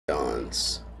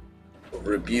once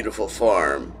over a beautiful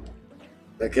farm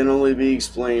that can only be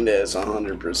explained as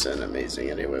 100% amazing.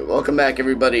 Anyway, welcome back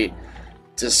everybody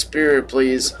to Spirit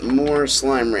Plays More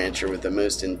Slime Rancher with the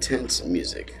most intense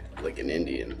music, like an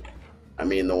Indian. I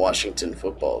mean the Washington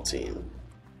football team.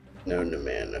 No,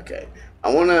 man, okay.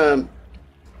 I wanna...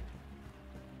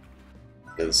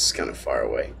 This is kind of far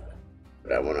away,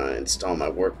 but I wanna install my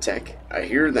warp tech. I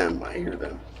hear them.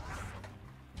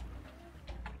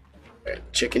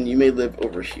 Alright, chicken, you may live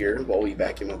over here while we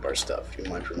vacuum up our stuff, with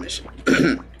my permission.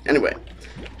 Anyway,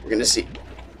 we're gonna see.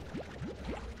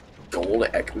 Gold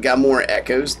echo. We got more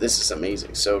echoes. This is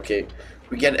amazing. So, okay,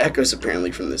 we get echoes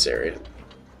apparently from this area.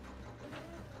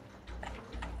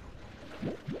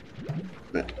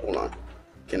 Hold on.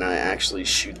 Can I actually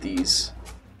shoot these?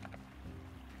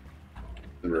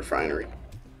 The refinery?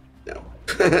 No.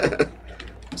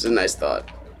 It's a nice thought.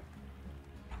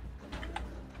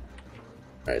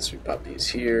 Alright, so we pop these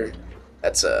here.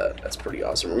 That's pretty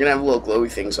awesome. We're gonna have little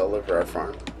glowy things all over our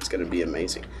farm. It's gonna be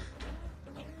amazing.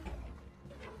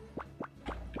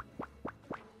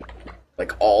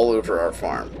 Like all over our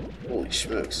farm. Holy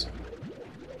smokes.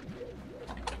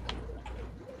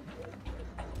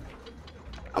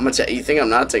 I'm gonna tell you, think I'm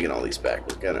not taking all these back.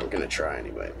 We're gonna try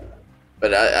anyway.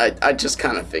 But I just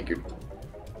kind of figured.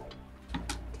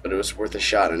 But it was worth a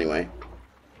shot anyway.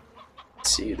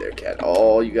 See you there, cat.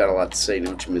 Oh, you got a lot to say,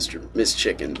 don't you, Miss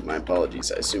Chicken? My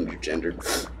apologies. I assumed your gender.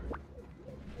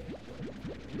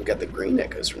 We got the green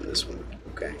echoes from this one.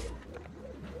 Okay.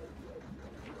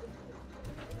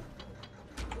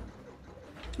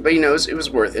 But you know, it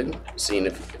was worth it. Seeing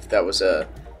if that was a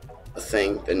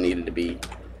thing that needed to be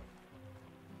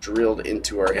drilled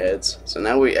into our heads. So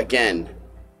now we again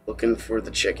looking for the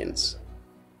chickens.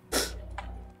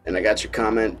 And I got your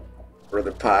comment,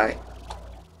 Brother Pie.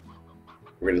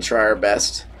 We're gonna try our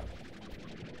best.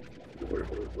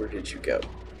 Where did you go?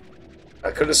 I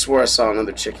could have swore I saw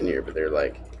another chicken here, but they're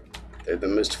the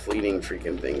most fleeting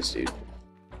freaking things, dude.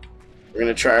 We're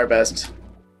gonna try our best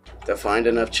to find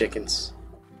enough chickens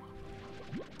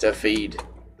to feed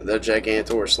the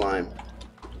Gigantor slime.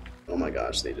 Oh my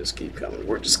gosh, they just keep coming.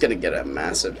 We're just gonna get a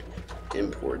massive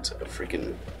import of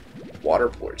freaking water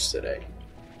ports today.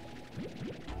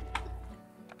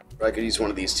 Or I could use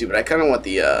one of these too, but I kind of want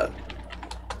the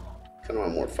kind of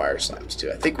want more fire slimes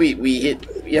too. I think we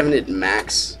haven't hit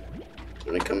max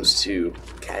when it comes to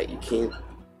cat. You can't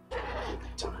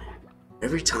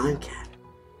every time, cat.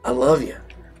 I love you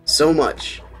so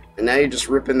much, and now you're just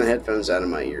ripping the headphones out of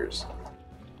my ears.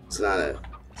 It's not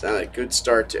a good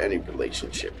start to any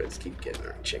relationship. Let's keep getting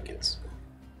our chickens.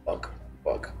 Buck.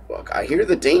 I hear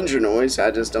the danger noise.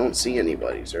 I just don't see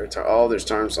anybody. There's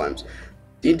tarm slimes.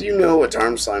 Did you know a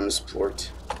tarm slime is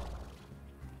plort?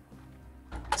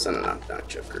 It's not a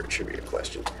joke or a trivia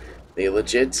question. They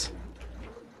legit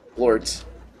plort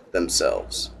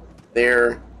themselves.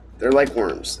 They're like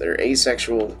worms. They're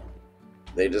asexual.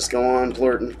 They just go on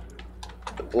plorting.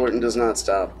 The plorting does not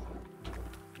stop.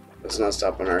 Does not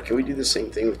stop on our. Can we do the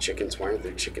same thing with chickens? Why aren't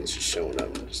there chickens just showing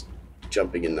up and just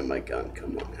jumping into my gun?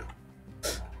 Come on now.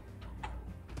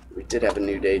 We did have a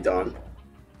new day dawn.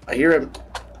 I hear him.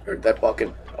 Heard that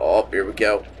bucket. Oh, here we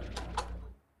go.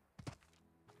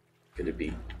 Could it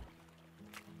be?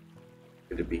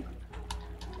 Could it be?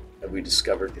 Have we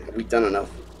discovered? Have we done enough?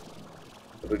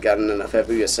 Have we gotten enough? Have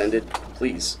we ascended?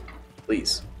 Please.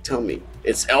 Please. Tell me.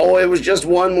 Oh, it was just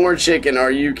one more chicken.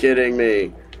 Are you kidding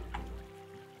me?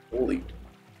 Holy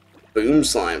boom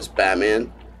slimes,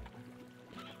 Batman.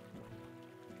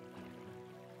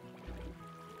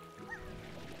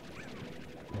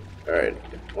 Alright,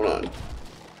 hold on.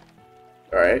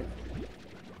 Alright.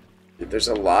 There's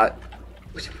a lot.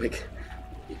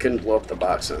 You couldn't blow up the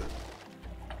box, huh?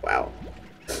 Wow.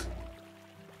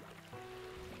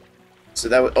 So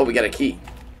that was, oh, we got a key.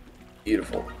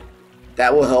 Beautiful.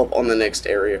 That will help on the next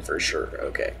area for sure.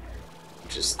 Okay.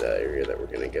 Which is the area that we're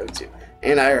going to go to.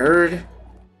 And I heard,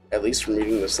 at least from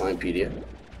reading the Slimepedia,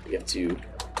 we have to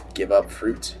give up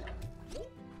fruit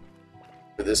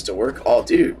for this to work. Oh,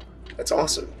 dude. That's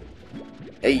awesome.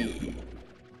 Hey.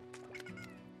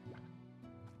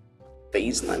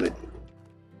 Phase limit.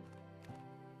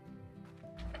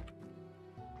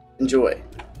 Enjoy.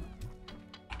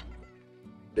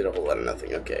 Did a whole lot of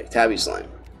nothing. Okay, tabby slime.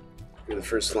 You're the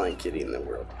first flying kitty in the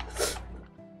world.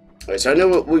 Alright, so I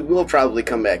know we will probably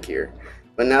come back here,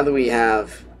 but now that we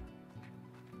have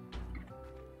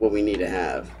what we need to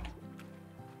have.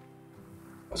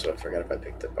 Also, I forgot if I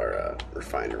picked up our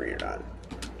refinery or not.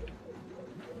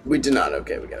 We did not.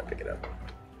 Okay, we gotta pick it up.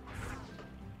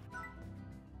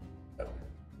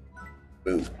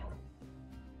 Boom.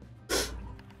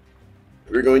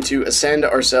 we're going to ascend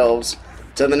ourselves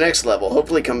to the next level.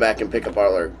 Hopefully come back and pick up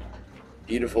all our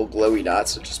beautiful glowy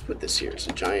dots. So just put this here. It's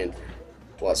a giant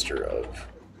cluster of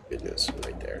goodness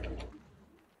right there.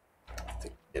 I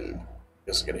think we can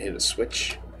just gotta hit a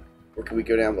switch. Or can we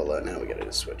go down below? Now we gotta hit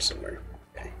a switch somewhere.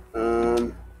 Okay.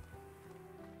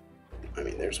 I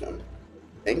mean, there's one.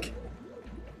 I think.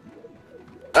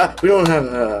 Ah, we don't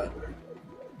have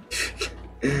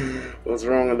what's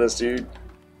wrong with this, dude?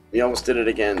 We almost did it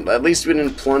again. At least we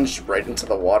didn't plunge right into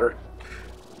the water.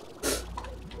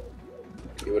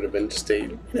 It would have been just a,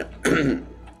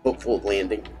 hopeful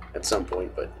landing at some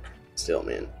point, but still,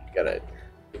 man,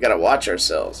 we gotta watch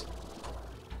ourselves.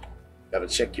 Gotta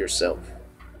check yourself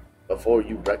before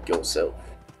you wreck yourself.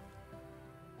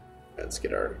 Let's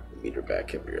get our meter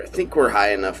back up here. I think we're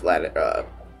high enough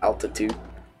altitude.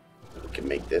 We can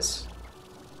make this.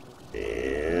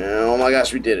 And oh my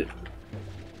gosh, we did it.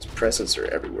 These presents are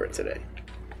everywhere today.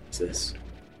 What's this?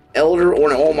 Elder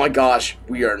Ornament. Oh my gosh,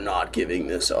 we are not giving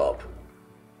this up.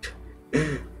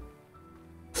 This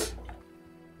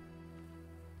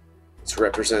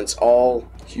represents all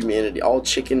humanity, all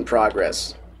chicken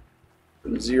progress,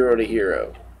 from 0 to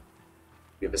hero.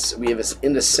 We have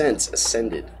in a sense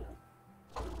ascended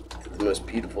to the most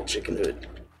beautiful chickenhood we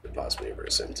could possibly ever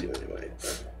ascend to. Anyway,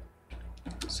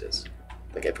 what's this?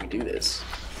 Like if we do this,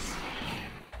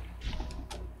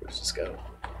 where's this go?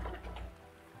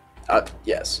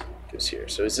 Yes, it goes here.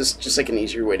 So is this just like an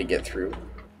easier way to get through?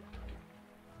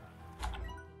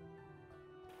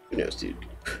 Who knows, dude?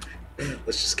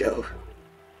 Let's just go.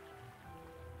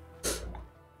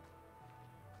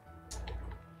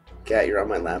 Cat, you're on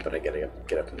my lap, but I gotta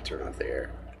get up and turn off the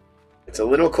air. It's a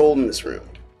little cold in this room.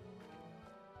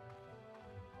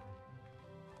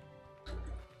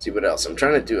 Let's see what else. I'm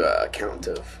trying to do a count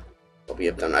of what we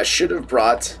have done. I should have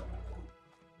brought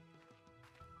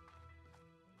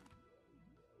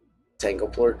Tangle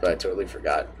Plort, but I totally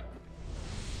forgot.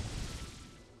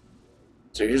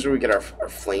 So here's where we get our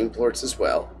flame plorts as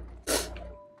well. It's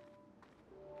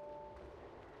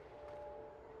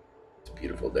a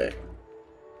beautiful day.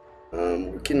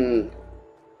 We can...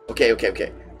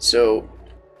 Okay. So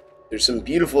there's some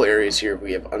beautiful areas here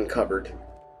we have uncovered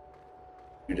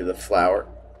due to the flower.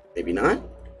 Maybe not?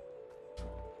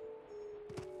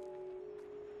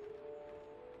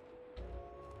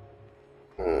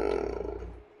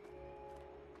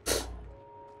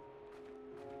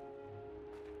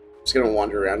 Just gonna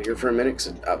wander around here for a minute,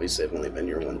 because obviously I've only been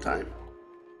here one time.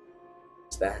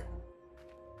 What's that?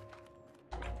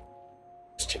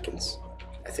 There's chickens.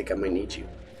 I think I might need you.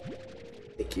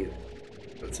 Thank you.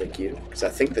 I'll take you. Because I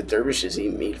think the dervishes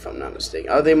eat meat, if I'm not mistaken.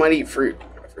 Oh, they might eat fruit.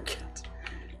 I forget.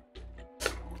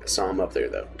 I saw him up there,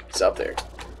 though. He's up there.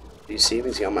 Do you see him?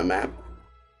 Is he on my map?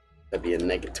 That'd be a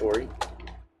negatory.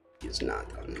 He is not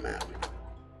on the map.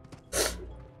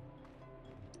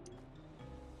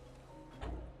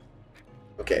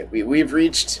 Okay, we've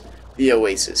reached the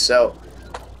oasis, so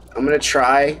I'm gonna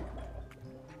try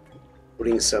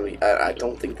putting some. I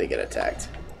don't think they get attacked.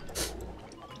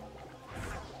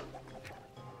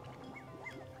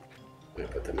 Can I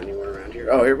put them anywhere around here?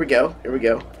 Oh, here we go. Here we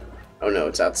go. Oh no,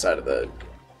 it's outside of the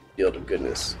field of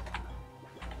goodness.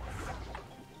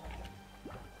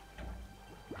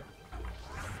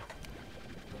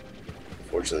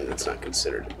 Fortunately, that's not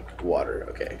considered water.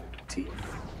 Okay, tea.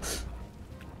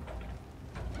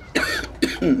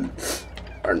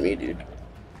 Pardon me, dude.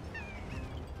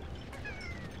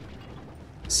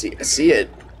 I see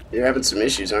it. You're having some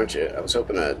issues, aren't you? I was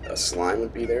hoping a slime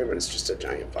would be there, but it's just a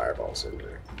giant fireball sitting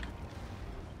there.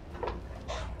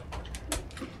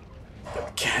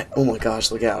 Cat. Oh my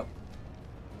gosh, look out.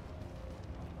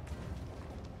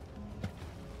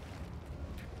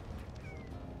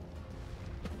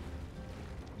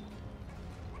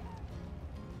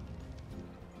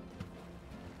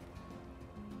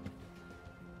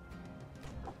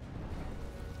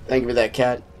 Thank you for that,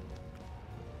 cat.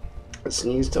 A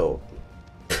sneeze told.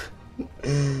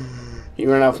 He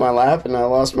ran off my lap and I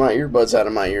lost my earbuds out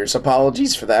of my ears.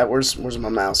 Apologies for that. Where's my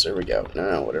mouse? There we go.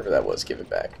 No, whatever that was, give it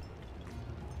back.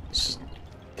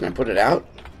 Can I put it out?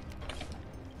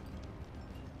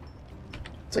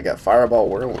 It's like a fireball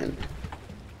whirlwind.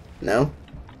 No?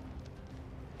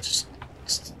 Just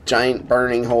a giant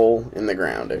burning hole in the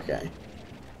ground. Okay.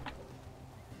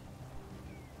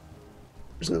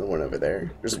 There's another one over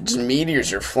there. There's just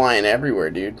meteors are flying everywhere,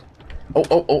 dude.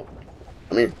 Oh.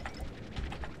 Come here.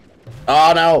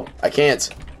 Oh, no. I can't.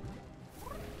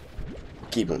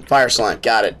 Keep him. Fire slime.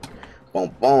 Got it.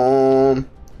 Boom, boom.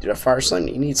 Dude, a fire slime.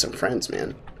 You need some friends,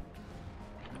 man.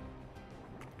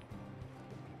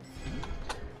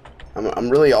 I'm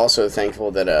really also thankful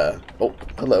that, oh,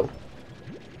 hello.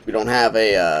 We don't have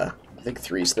a, I think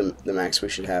 3's the max we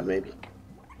should have, maybe.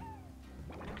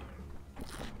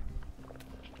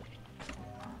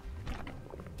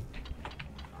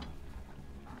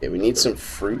 Yeah, we need some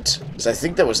fruit. Because I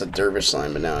think that was a dervish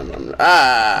slime, but now I'm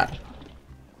ah!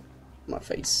 My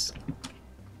face.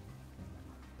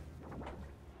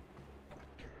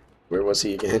 Where was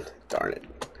he again? Darn it.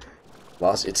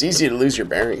 Lost. It's easy to lose your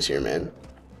bearings here, man.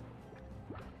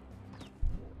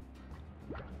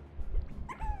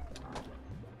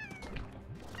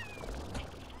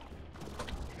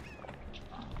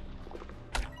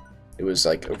 It was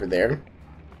like over there.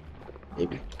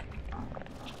 Maybe.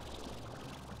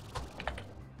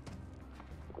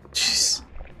 Jeez.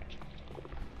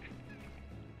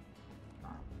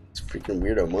 It's freaking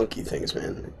weirdo monkey things,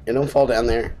 man. And don't fall down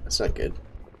there. That's not good.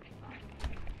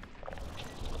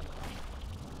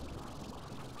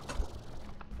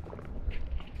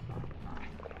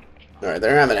 Alright,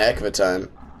 they're having a heck of a time.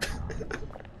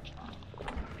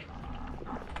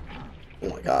 Oh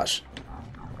my gosh.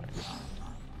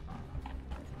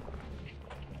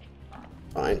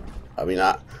 Fine. I mean,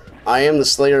 I am the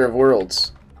Slayer of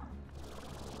Worlds.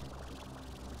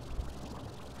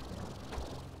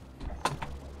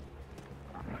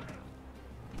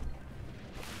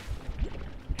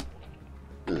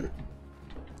 You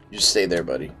just stay there,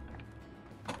 buddy.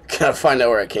 Gotta find out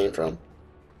where I came from.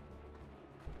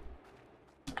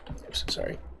 I'm so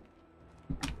sorry.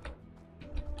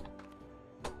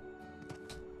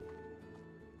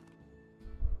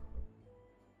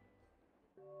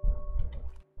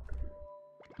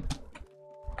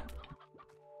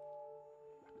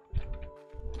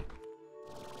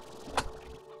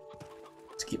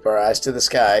 Let's keep our eyes to the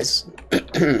skies. I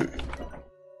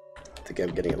think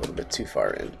I'm getting a little bit too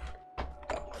far in.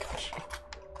 Oh my gosh.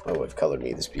 My wife colored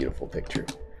me this beautiful picture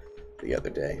the other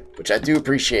day, which I do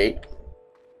appreciate.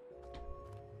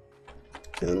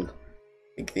 And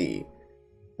I think the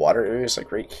water area is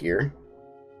like right here.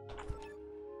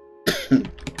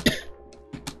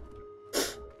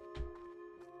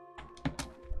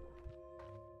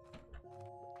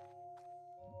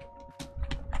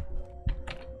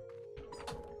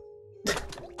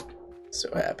 So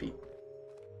happy.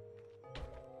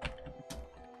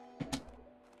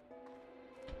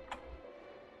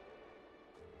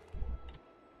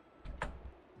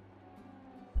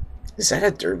 Is that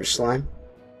a dervish slime?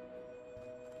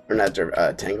 Or not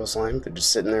tangle slime? They're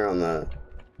just sitting there on the...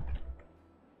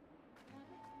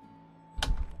 I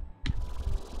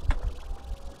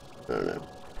don't know.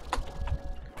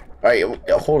 Alright,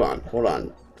 hold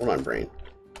on, brain.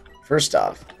 First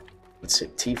off, let's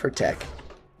hit T for tech.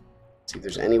 See if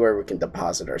there's anywhere we can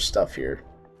deposit our stuff here.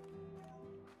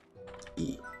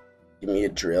 E. Give me a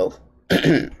drill.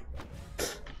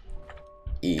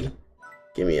 E.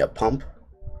 Give me a pump.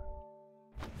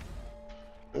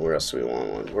 And where else do we want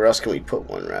one? Where else can we put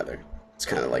one, rather? It's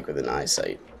kind of like with an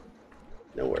eyesight.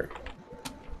 Nowhere.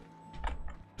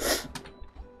 I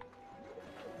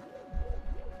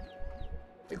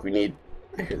think we need...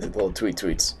 I hear the little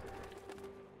tweets.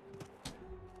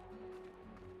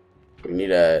 We need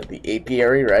the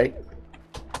apiary, right?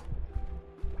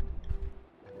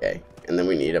 Okay. And then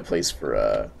we need a place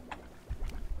for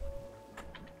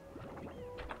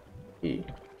E.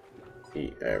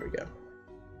 There we go.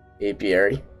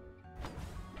 Apiary.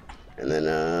 And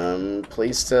then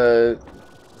place to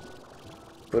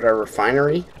put our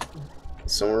refinery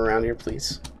somewhere around here,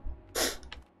 please.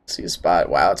 See a spot.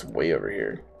 Wow, it's way over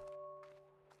here.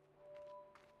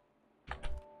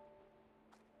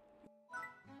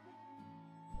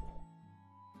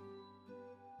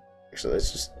 Actually,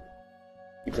 let's just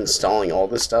keep installing all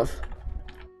this stuff.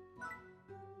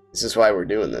 This is why we're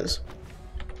doing this.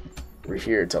 We're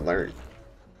here to learn.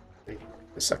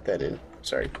 Suck that in.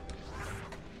 Sorry.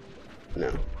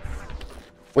 No.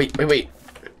 Wait.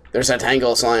 There's a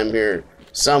tangle slime here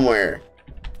somewhere.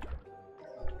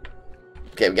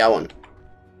 Okay, we got one.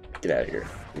 Get out of here.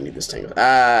 We need this tangle.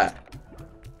 Ah!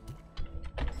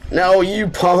 No, you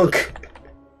punk!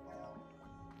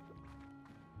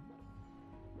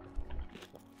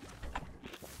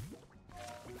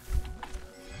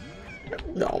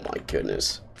 Oh my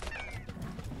goodness.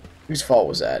 Whose fault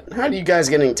was that? How do you guys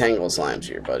get tangled slimes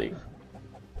here, buddy?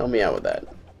 Help me out with that.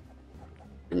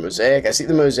 Your mosaic? I see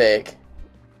the mosaic.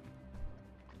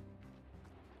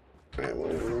 Alright,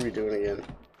 what are we doing again?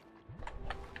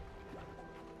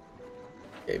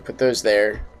 Okay, put those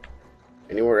there.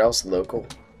 Anywhere else local?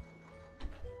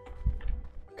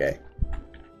 Okay.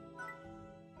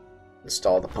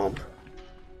 Install the pump.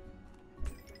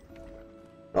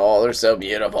 Oh, they're so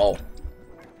beautiful.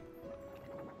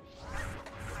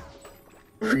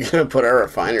 We're gonna put our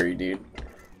refinery, dude.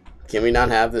 Can we not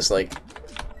have this, like...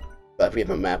 Glad we have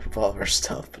a map of all of our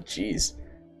stuff, but jeez.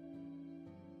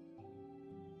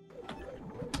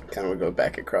 Kind of go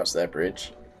back across that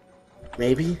bridge.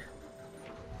 Maybe?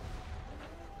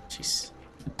 Jeez.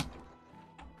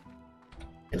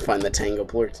 And find the tango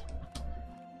plort.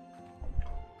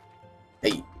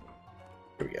 Hey. Here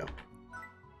we go.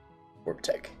 Warp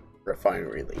Tech.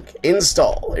 Refinery link.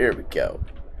 Install. Here we go.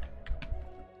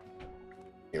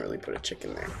 Can't really put a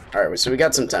chicken there. Alright, so we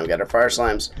got some time. We got our fire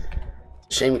slimes.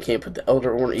 Shame we can't put the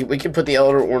elder ornament. We can put the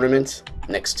elder ornament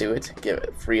next to it. Give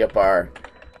it. Free up our...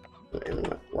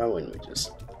 And why wouldn't we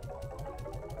just...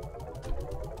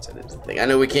 Set it as a thing. I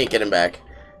know we can't get him back.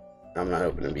 I'm not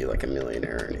hoping to be like a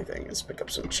millionaire or anything. Let's pick up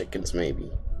some chickens,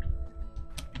 maybe.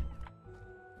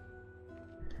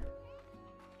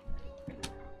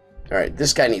 Alright,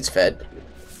 this guy needs fed.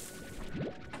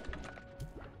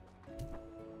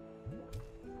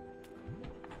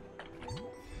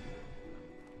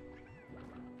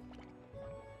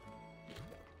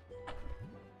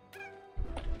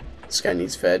 This guy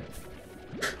needs fed.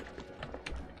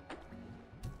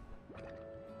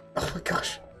 Oh my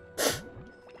gosh.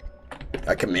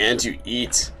 I command you,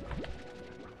 eat.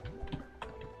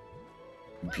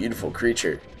 Beautiful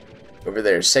creature. Over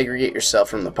there, segregate yourself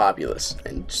from the populace.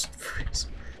 And just freeze.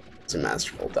 It's a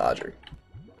masterful dodger.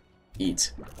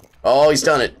 Eat. Oh, he's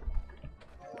done it.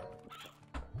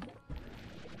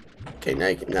 Okay, now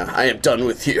I am done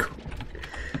with you.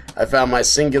 I found my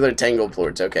singular tangle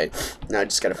plorts. Okay, now I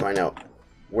just gotta find out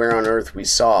where on earth we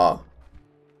saw.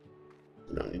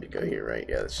 We don't need to go here, right?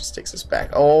 Yeah, this just takes us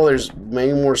back. Oh, there's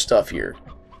many more stuff here.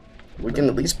 We can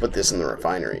at least put this in the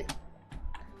refinery.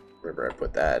 Wherever I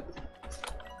put that.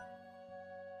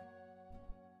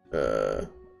 Where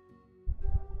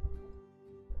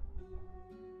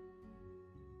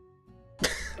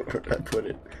did I put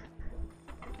it?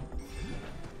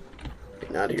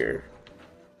 Not here.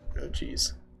 Oh,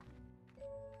 jeez.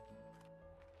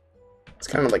 It's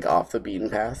kind of like off the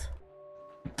beaten path.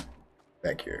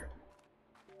 Back here.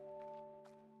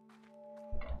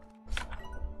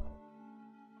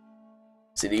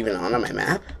 Is it even on my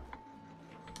map?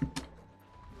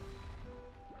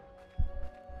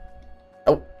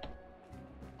 Oh.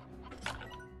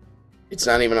 It's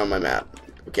not even on my map.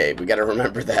 Okay, we gotta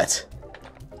remember that.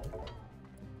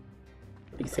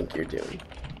 What do you think you're doing?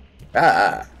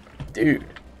 Ah, dude.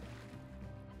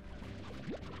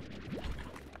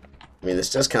 I mean,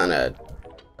 this does kind of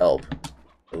help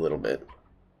a little bit.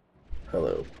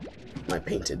 Hello, my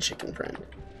painted chicken friend.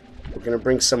 We're gonna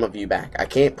bring some of you back. I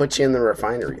can't put you in the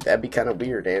refinery. That'd be kind of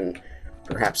weird and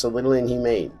perhaps a little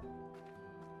inhumane.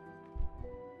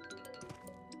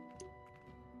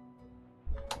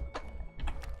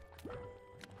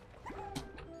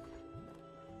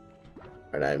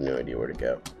 But I have no idea where to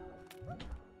go.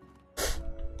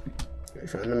 We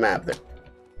found the map that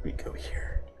we go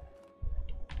here.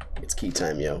 It's key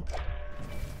time, yo.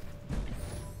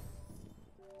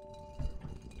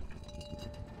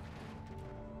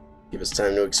 Give us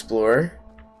time to explore.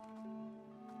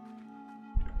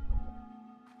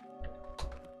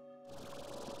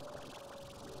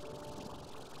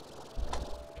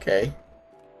 Okay.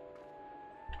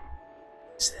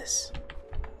 What's this?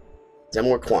 Is that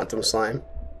more quantum slime?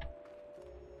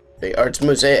 Oh, it's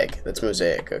mosaic. That's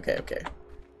mosaic. Okay, okay.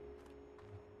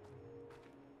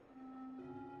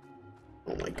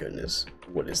 Oh my goodness.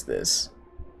 What is this?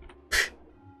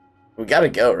 We gotta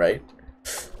go, right?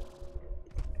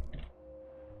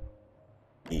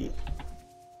 E.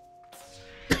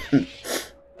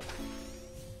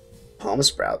 Palm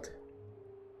sprout.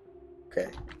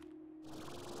 Okay.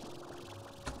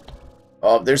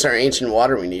 Oh, there's our ancient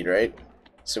water we need, right?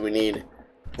 So we need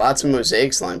lots of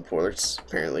mosaic slime ports,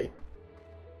 apparently.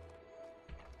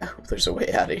 I hope there's a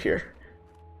way out of here.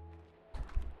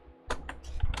 That's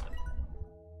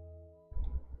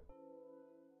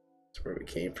where we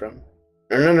came from.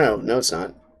 No, it's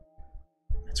not.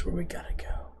 That's where we gotta go.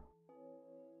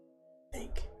 I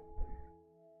think.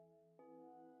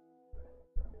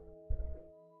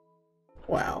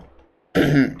 Wow.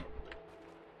 Anyway.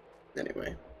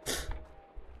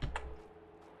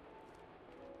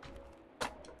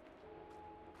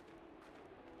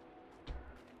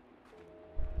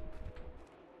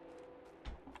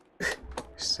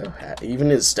 So happy.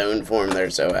 Even in stone form, they're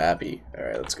so happy.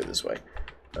 Alright, let's go this way.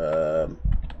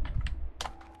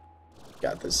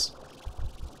 Got this.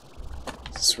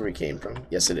 Is this where we came from?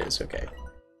 Yes, it is. Okay.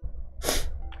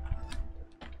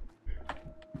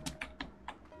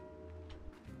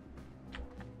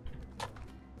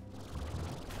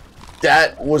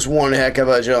 That was one heck of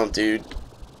a jump, dude.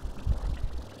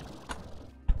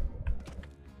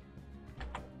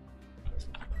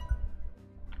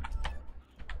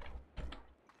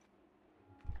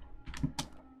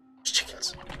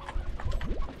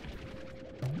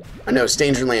 I know, it's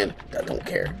danger land. I don't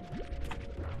care.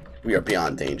 We are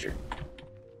beyond danger.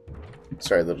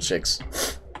 Sorry, little chicks.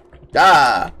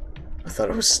 Ah! I thought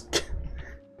it was...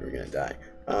 we were gonna die.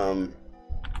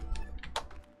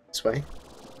 This way?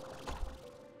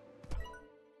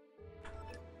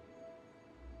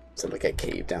 Is it like a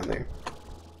cave down there?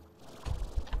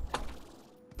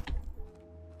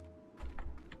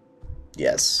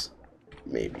 Yes.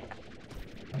 Maybe.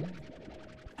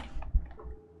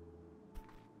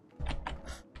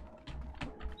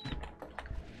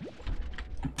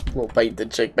 We'll bite the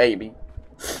chick, baby.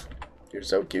 You're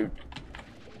so cute.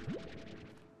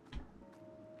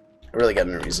 I really got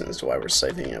no reason as to why we're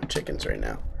siphoning up chickens right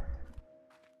now.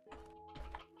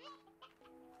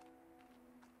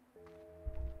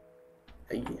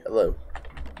 Hey, hello.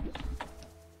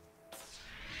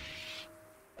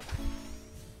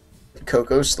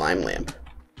 Cocoa slime lamp.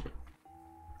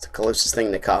 It's the closest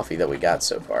thing to coffee that we got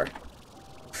so far.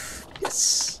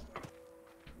 Yes.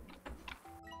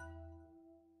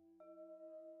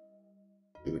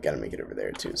 We gotta make it over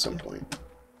there too at some point.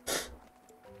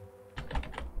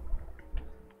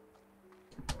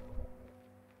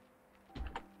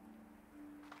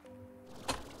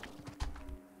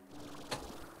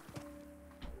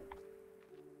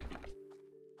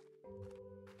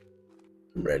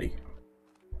 I'm ready.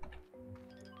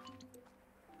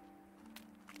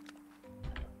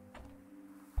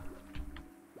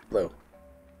 Hello.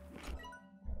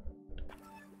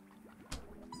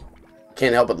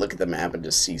 Can't help but look at the map and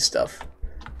just see stuff.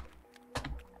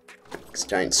 This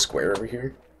giant square over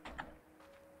here.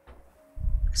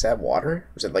 Is that water?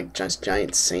 Or is it like just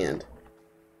giant sand?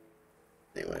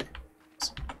 Anyway.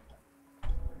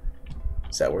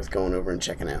 Is that worth going over and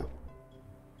checking out?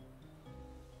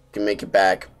 Can make it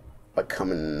back by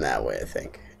coming that way, I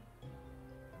think.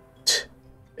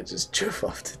 It just drove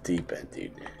off the deep end,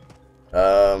 dude.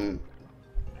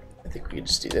 I think we can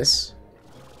just do this.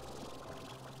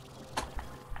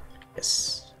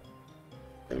 Yes.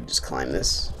 Let me just climb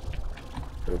this.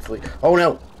 Hopefully. Oh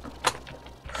no!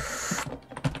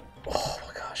 Oh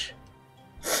my gosh.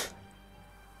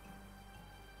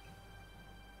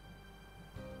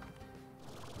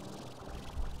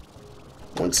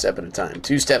 One step at a time.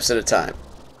 2 steps at a time.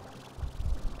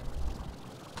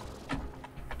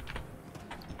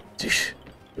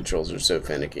 Controls are so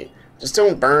finicky. Just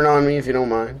don't burn on me if you don't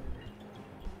mind.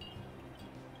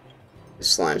 The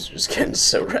slimes are just getting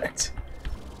so wrecked.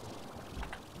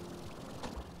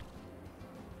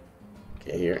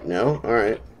 Okay, here. No?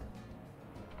 Alright.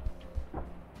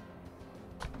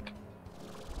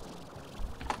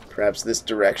 Perhaps this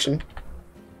direction.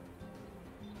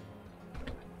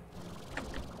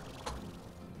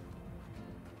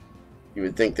 You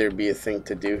would think there'd be a thing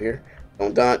to do here.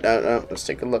 Don't. Let's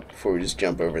take a look before we just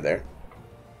jump over there.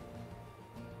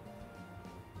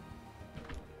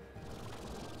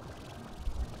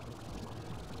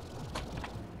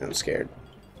 I'm scared.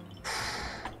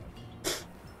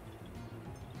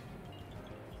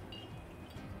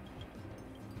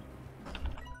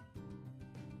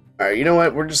 Alright, you know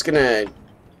what? We're just gonna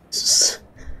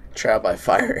trial by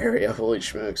fire area. Holy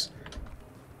smokes.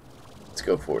 Let's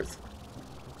go forth.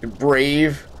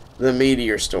 Brave the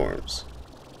meteor storms.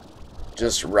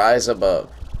 Just rise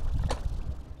above.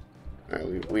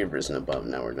 Alright, we've risen above.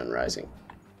 Now we're done rising.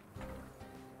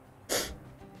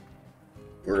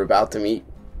 We're about to meet.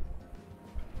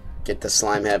 Get to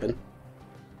slime heaven.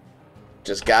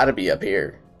 Just gotta be up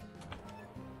here.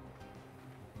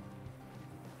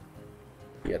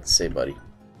 You got to say, buddy.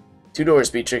 2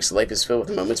 doors, Beatrix. Life is filled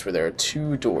with moments where there are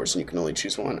 2 doors and you can only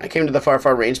choose one. I came to the far,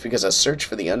 far range because I searched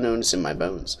for the unknown is in my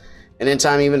bones. And in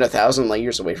time, even 1,000 light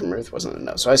years away from Earth wasn't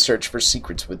enough. So I searched for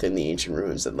secrets within the ancient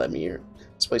ruins that led me here.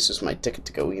 This place was my ticket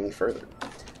to go even further.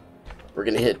 We're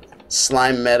gonna hit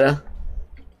slime meta.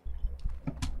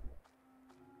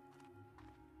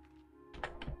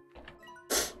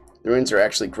 The ruins are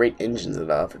actually great engines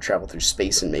that offer travel through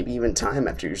space and maybe even time.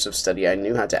 After years of study, I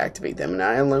knew how to activate them, and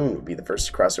I alone would be the first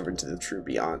to cross over into the true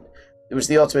beyond. It was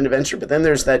the ultimate adventure, but then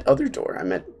there's that other door. I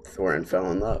met Thor and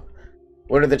fell in love.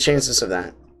 What are the chances of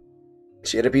that?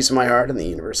 She had a piece of my heart, and the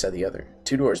universe had the other.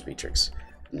 2 doors, Beatrix.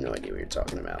 No idea what you're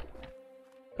talking about.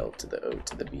 L to the O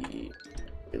to the B.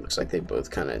 It looks like they both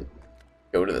kind of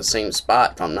go to the same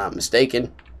spot, if I'm not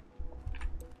mistaken.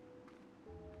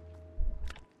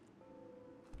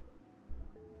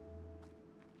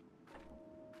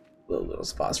 Little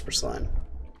phosphor slime.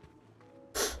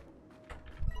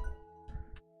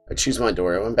 I choose my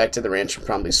door. I went back to the ranch and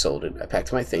promptly sold it. I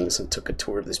packed my things and took a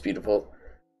tour of this beautiful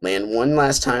land one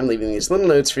last time, leaving these little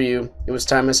notes for you. It was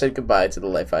time I said goodbye to the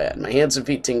life I had. My hands and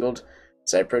feet tingled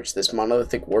As I approached this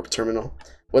monolithic warp terminal,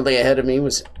 what lay ahead of me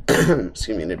was excuse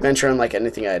me, an adventure unlike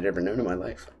anything I had ever known in my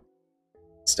life.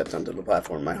 I stepped onto the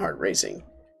platform, my heart racing.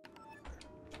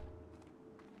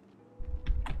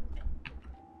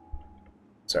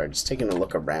 Sorry, just taking a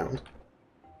look around.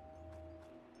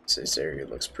 This area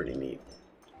looks pretty neat.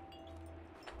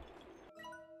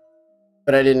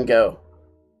 But I didn't go.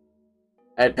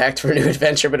 I had packed for a new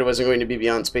adventure, but it wasn't going to be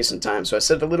beyond space and time, so I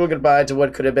said a little goodbye to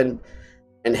what could have been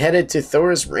and headed to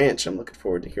Thor's ranch. I'm looking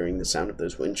forward to hearing the sound of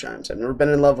those wind chimes. I've never been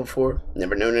in love before,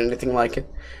 never known anything like it.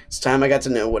 It's time I got to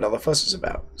know what all the fuss is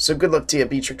about. So good luck to you,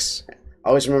 Beatrix.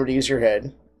 Always remember to use your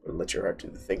head, or let your heart do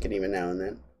the thinking even now and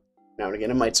then. Now and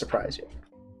again, it might surprise you.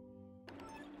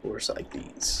 Doors like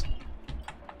these.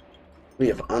 We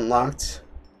have unlocked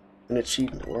an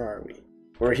achievement. Where are we?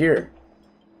 We're here.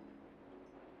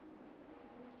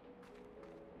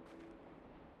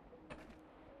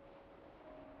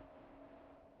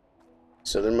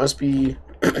 So there must be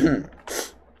a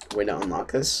way to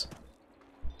unlock this.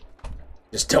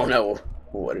 Just don't know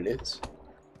what it is.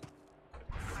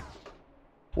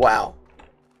 Wow.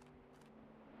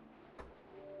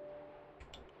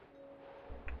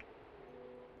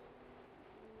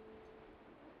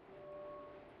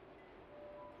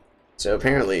 So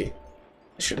apparently,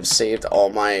 I should have saved all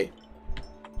my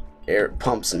air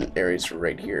pumps and areas for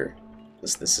right here.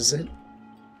 This is it?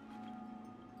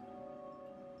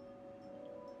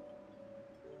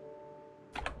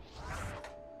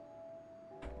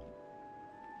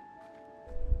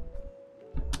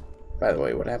 By the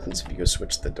way, what happens if you go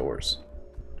switch the doors?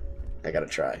 I gotta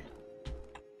try.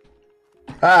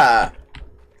 Ah!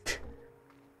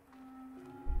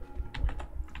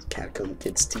 Catacomb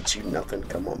kids teach you nothing.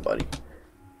 Come on, buddy.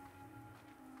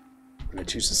 I'm gonna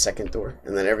choose the second door,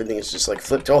 and then everything is just like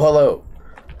flipped. Oh, hello!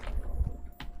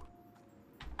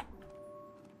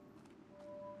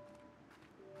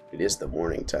 It is the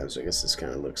morning time, so I guess this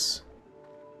kind of looks...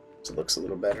 it looks a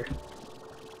little better.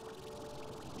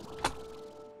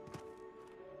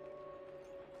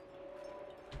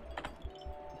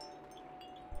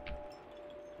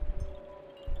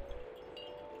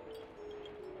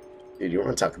 Dude, you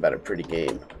want to talk about a pretty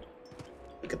game.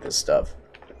 Look at this stuff.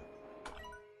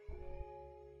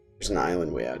 There's an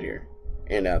island way out here.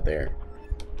 And out there.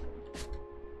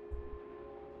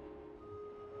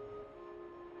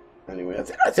 Anyway,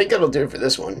 I think that'll do it for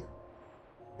this one.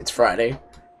 It's Friday.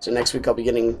 So next week I'll be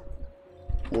getting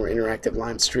more interactive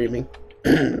live streaming.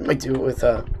 Might do it with,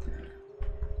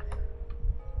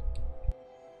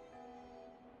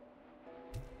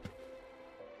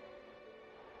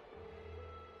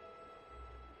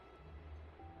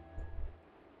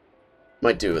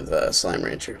 might do with Slime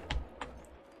Rancher.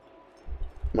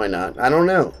 Might not. I don't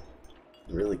know.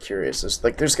 I'm really curious.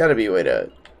 There's got to be a way to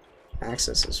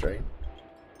access this, right?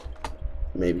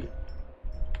 Maybe.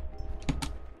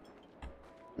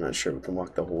 I'm not sure we can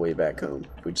walk the whole way back home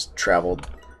if we just traveled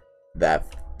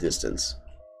that distance.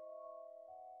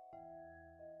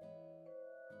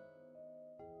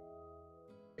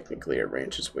 Technically, our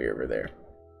ranch is way over there.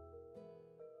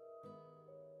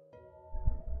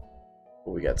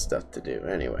 But we got stuff to do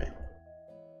anyway.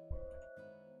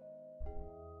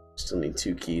 Still need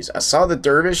 2 keys. I saw the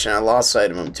dervish and I lost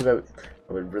sight of him. Too bad.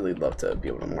 I would really love to be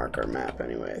able to mark our map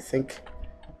anyway. I think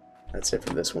that's it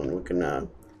for this one. We can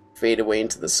fade away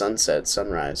into the sunset,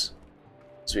 sunrise.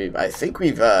 So I think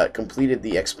we've completed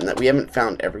the experiment. We haven't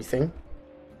found everything,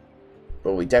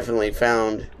 but we definitely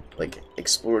found, like,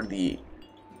 explored the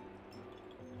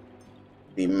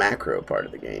macro part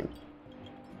of the game.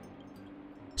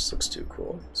 This looks too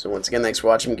cool. So once again, thanks for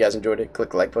watching. If you guys enjoyed it,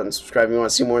 click the like button, subscribe if you want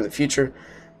to see more in the future,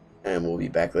 and we'll be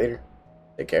back later.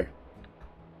 Take care.